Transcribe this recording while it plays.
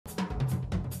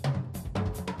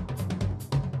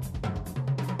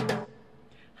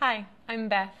Hi, I'm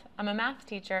Beth. I'm a math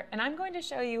teacher, and I'm going to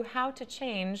show you how to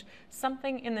change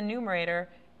something in the numerator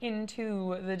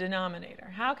into the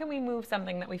denominator. How can we move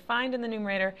something that we find in the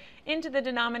numerator into the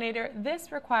denominator?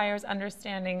 This requires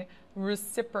understanding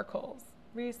reciprocals.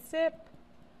 Reciprocal.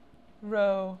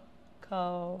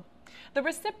 The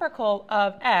reciprocal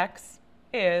of x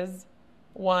is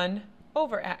 1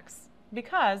 over x,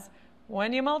 because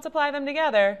when you multiply them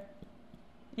together,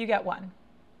 you get 1.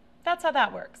 That's how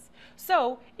that works.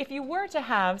 So if you were to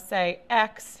have, say,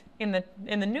 x in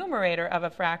the numerator of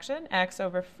a fraction, x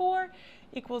over 4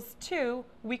 equals 2,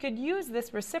 we could use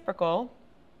this reciprocal,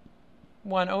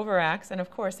 1 over x, and of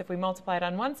course if we multiply it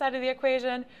on one side of the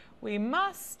equation, we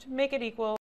must make it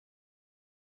equal.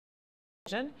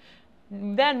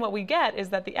 Then what we get is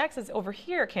that the x's over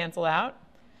here cancel out,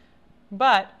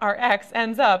 but our x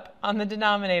ends up on the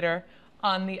denominator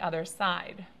on the other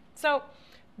side. So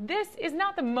this is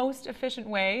not the most efficient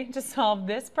way to solve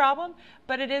this problem,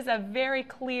 but it is a very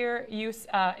clear use.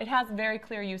 It has very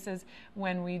clear uses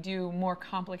when we do more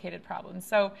complicated problems.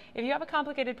 So if you have a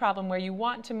complicated problem where you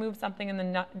want to move something in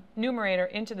the numerator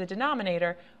into the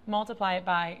denominator, multiply it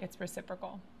by its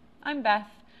reciprocal. I'm Beth,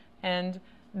 and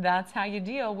that's how you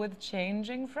deal with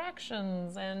changing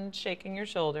fractions and shaking your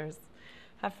shoulders.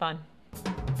 Have fun.